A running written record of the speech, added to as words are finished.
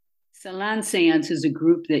Salon Seance is a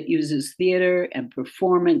group that uses theater and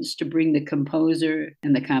performance to bring the composer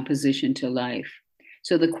and the composition to life.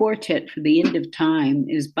 So the quartet for the end of time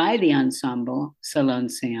is by the ensemble Salon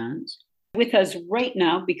Seance. With us right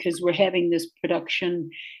now, because we're having this production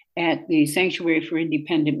at the Sanctuary for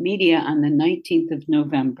Independent Media on the 19th of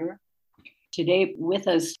November. Today with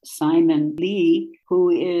us, Simon Lee, who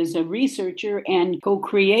is a researcher and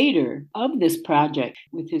co-creator of this project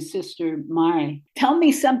with his sister, Mai. Tell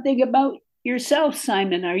me something about yourself,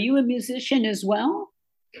 Simon. Are you a musician as well?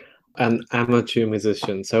 An amateur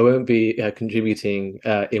musician, so I won't be contributing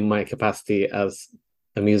in my capacity as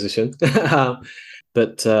a musician.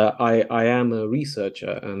 But I am a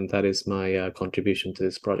researcher, and that is my contribution to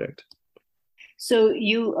this project. So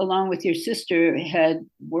you, along with your sister, had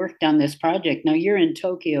worked on this project. Now you're in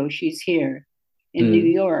Tokyo, she's here in New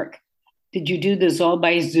Mm. York. Did you do this all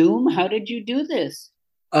by Zoom? How did you do this?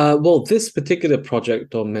 Well, this particular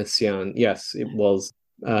project on Messiaen, yes, it was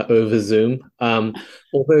over Zoom.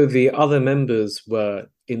 Although the other members were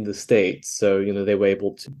in the States, so they were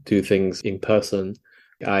able to do things in person.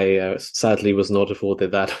 I sadly was not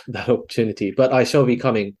afforded that opportunity, but I shall be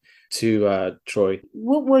coming to Troy.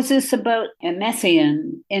 What was this about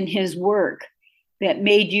Messiaen and his work that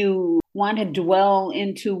made you want to dwell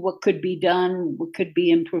into what could be done, what could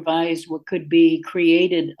be improvised, what could be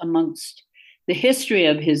created amongst the history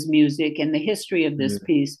of his music and the history of this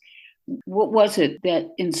piece? What was it that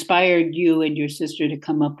inspired you and your sister to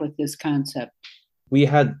come up with this concept? We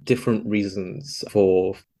had different reasons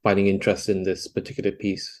for finding interest in this particular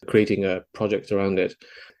piece, creating a project around it.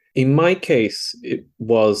 In my case, it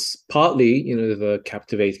was partly, the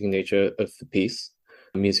captivating nature of the piece,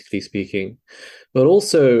 musically speaking, but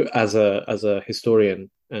also as a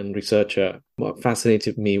historian and researcher, what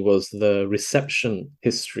fascinated me was the reception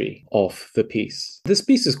history of the piece. This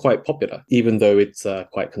piece is quite popular, even though it's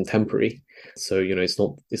quite contemporary. So,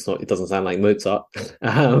 it doesn't sound like Mozart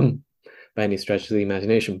by any stretch of the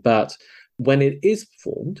imagination. But when it is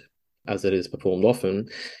performed, as it is performed often,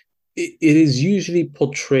 it is usually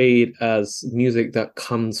portrayed as music that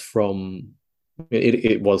comes from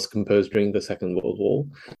it was composed during the Second World War,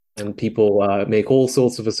 and people make all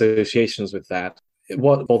sorts of associations with that.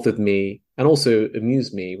 What bothered me and also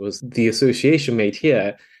amused me was the association made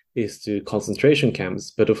here is to concentration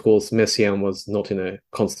camps, but of course Messiaen was not in a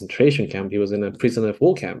concentration camp, he was in a prisoner of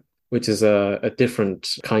war camp, which is a different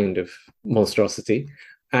kind of monstrosity.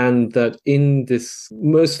 And that in this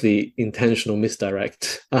mostly intentional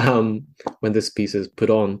misdirect, when this piece is put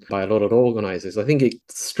on by a lot of organizers, I think it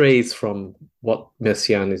strays from what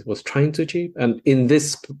Messiaen was trying to achieve. And in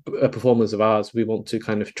this performance of ours, we want to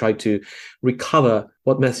kind of try to recover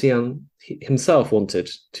what Messiaen himself wanted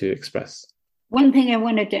to express. One thing I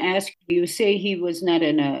wanted to ask you, say he was not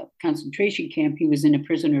in a concentration camp, he was in a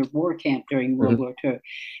prisoner of war camp during World Mm-hmm. War II.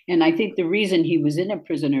 And I think the reason he was in a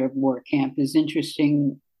prisoner of war camp is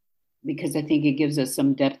interesting because I think it gives us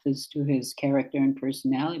some depth as to his character and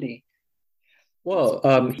personality. Well,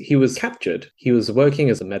 he was captured. He was working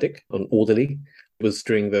as a medic, an orderly. It was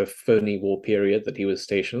during the phony war period that he was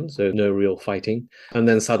stationed, so no real fighting. And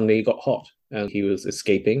then suddenly he got hot and he was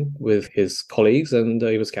escaping with his colleagues, and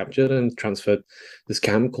he was captured and transferred to this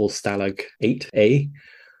camp called Stalag 8A.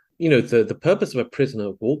 The purpose of a prisoner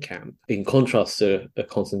of war camp, in contrast to a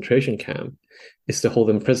concentration camp, is to hold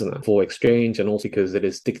them prisoner for exchange, and also because it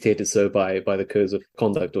is dictated so by the codes of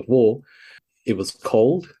conduct of war. It was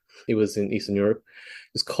cold. It was in Eastern Europe.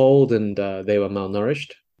 It was cold, and they were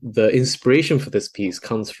malnourished. The inspiration for this piece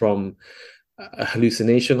comes from a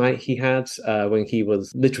hallucination he had when he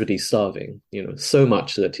was literally starving, so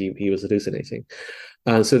much that he was hallucinating.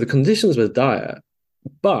 So the conditions were dire,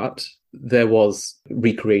 but there was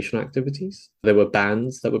recreation activities. There were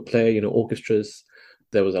bands that would play, orchestras.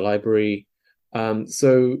 There was a library.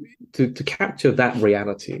 So to capture that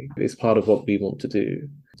reality is part of what we want to do,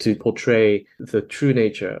 to portray the true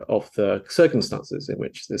nature of the circumstances in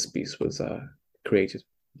which this piece was created.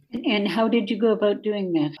 And how did you go about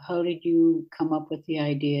doing that? How did you come up with the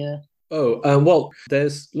idea? Well,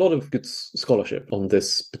 there's a lot of good scholarship on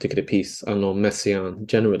this particular piece and on Messiaen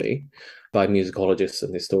generally by musicologists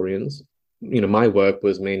and historians. My work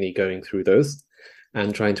was mainly going through those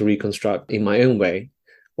and trying to reconstruct in my own way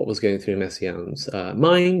what was going through Messiaen's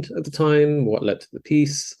mind at the time, what led to the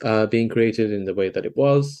piece being created in the way that it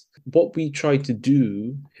was. What we try to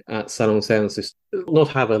do at Salon Séance is not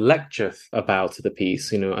have a lecture about the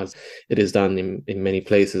piece, as it is done in many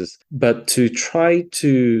places, but to try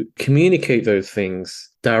to communicate those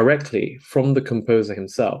things directly from the composer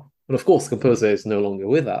himself. And of course, the composer is no longer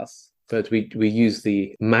with us, but we use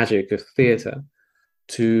the magic of theatre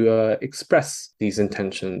to express these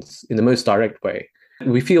intentions in the most direct way.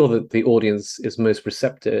 We feel that the audience is most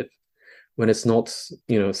receptive when it's not,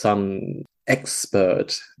 some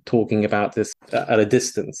expert talking about this at a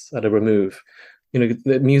distance, at a remove.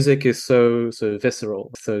 The music is so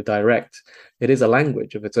visceral, so direct. It is a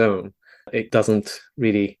language of its own. It doesn't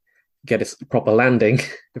really get its proper landing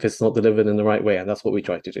if it's not delivered in the right way, and that's what we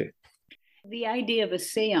try to do. The idea of a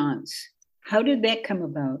séance, how did that come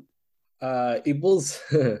about? It was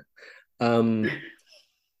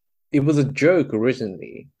it was a joke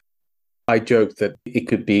originally. I joked that it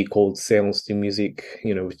could be called séance de musique,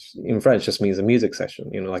 which in French just means a music session,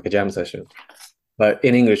 like a jam session. But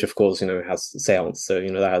in English, of course, it has séance, so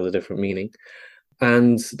that has a different meaning.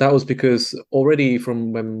 And that was because already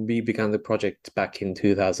from when we began the project back in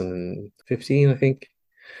 2015, I think,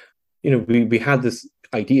 we had this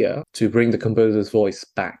idea to bring the composer's voice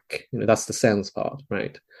back. That's the sense part,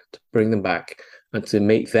 right? To bring them back and to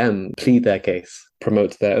make them plead their case,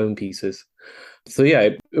 promote their own pieces. So yeah,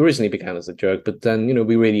 it originally began as a joke, but then,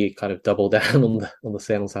 we really kind of doubled down on the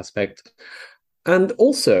sales aspect. And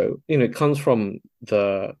also, it comes from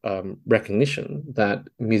the recognition that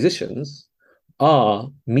musicians are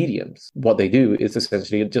mediums. What they do is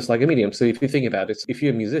essentially just like a medium. So if you think about it, if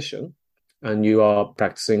you're a musician and you are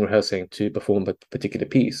practicing, rehearsing to perform a particular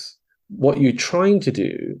piece, what you're trying to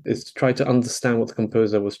do is to try to understand what the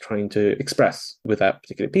composer was trying to express with that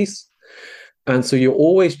particular piece. And so you're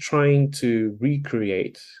always trying to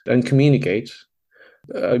recreate and communicate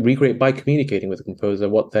by communicating with the composer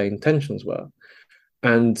what their intentions were.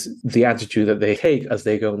 And the attitude that they take as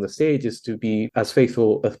they go on the stage is to be as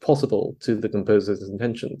faithful as possible to the composer's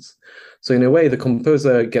intentions. So in a way, the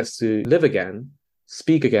composer gets to live again,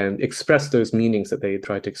 speak again, express those meanings that they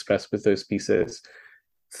try to express with those pieces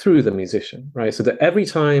through the musician, right? So that every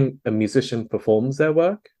time a musician performs their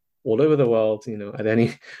work all over the world, at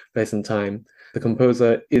any place and time, the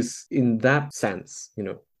composer is in that sense,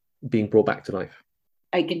 being brought back to life.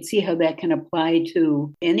 I can see how that can apply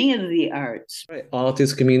to any of the arts. Right. Art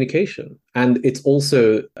is communication. And it's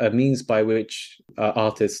also a means by which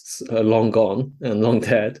artists long gone and long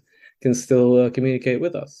dead can still communicate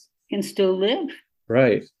with us. Can still live.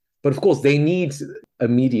 Right. But of course, they need a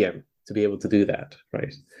medium to be able to do that,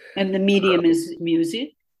 right? And the medium is music?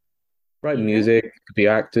 Right, music, could be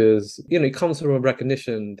actors. It comes from a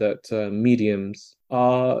recognition that mediums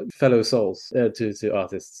are fellow souls to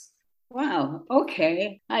artists. Wow.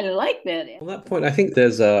 Okay. I like that. On that point, I think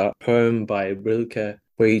there's a poem by Rilke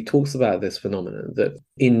where he talks about this phenomenon that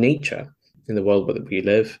in nature, in the world where we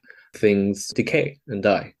live, things decay and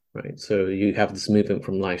die, right? So you have this movement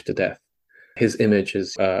from life to death. His image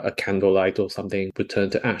is a candlelight or something would turn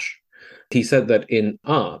to ash. He said that in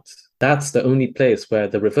art, that's the only place where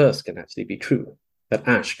the reverse can actually be true, that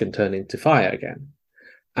ash can turn into fire again.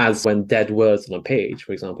 As when dead words on a page,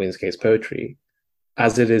 for example, in this case, poetry,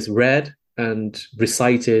 as it is read and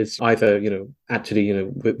recited either,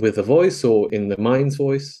 with a voice or in the mind's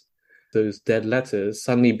voice, those dead letters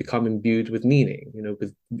suddenly become imbued with meaning,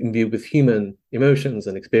 imbued with human emotions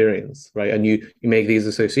and experience, right? And you make these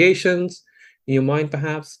associations in your mind,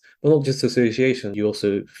 perhaps, but not just associations, you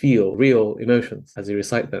also feel real emotions as you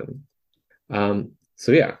recite them.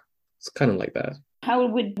 So yeah, it's kind of like that. How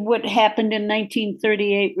would what happened in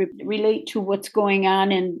 1938 relate to what's going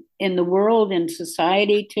on in the world and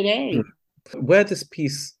society today? Where this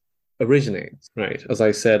piece originates, right, as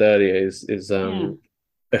I said earlier, is a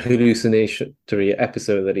hallucinatory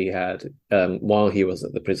episode that he had while he was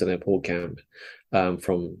at the prisoner of war camp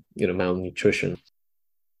from malnutrition.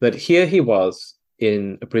 That here he was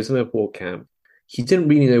in a prisoner of war camp. He didn't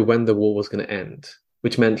really know when the war was going to end,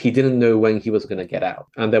 which meant he didn't know when he was going to get out.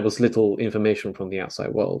 And there was little information from the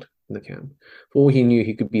outside world in the camp. For all he knew,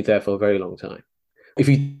 he could be there for a very long time. If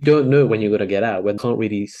you don't know when you're going to get out, when you can't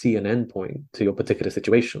really see an end point to your particular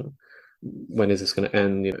situation, when is this going to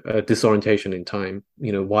end? A disorientation in time.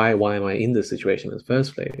 Why am I in this situation in the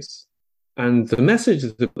first place? And the message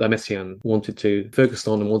that Messiaen wanted to focus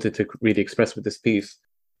on and wanted to really express with this piece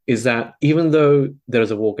is that even though there is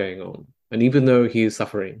a war going on, and even though he is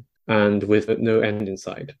suffering, and with no end in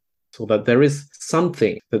sight, so that there is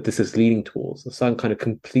something that this is leading towards, some kind of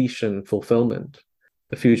completion, fulfillment,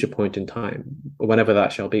 a future point in time, whenever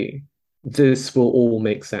that shall be. This will all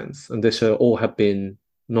make sense, and this shall all have been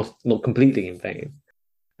not completely in vain.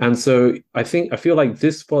 And so I feel like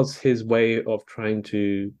this was his way of trying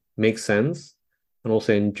to make sense and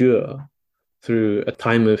also endure through a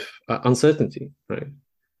time of uncertainty, right?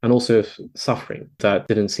 And also suffering that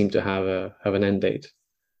didn't seem to have an end date.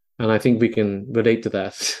 And I think we can relate to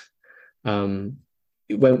that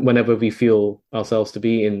whenever we feel ourselves to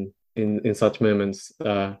be in in such moments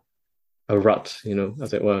a rut,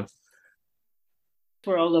 as it were.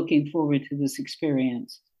 We're all looking forward to this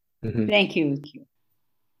experience. Mm-hmm. Thank you.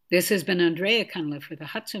 This has been Andrea Cunliffe for the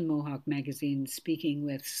Hudson Mohawk Magazine, speaking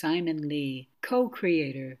with Simon Lee,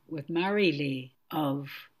 co-creator with Mari Lee of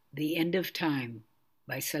The End of Time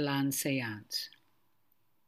by Ceylon Seance.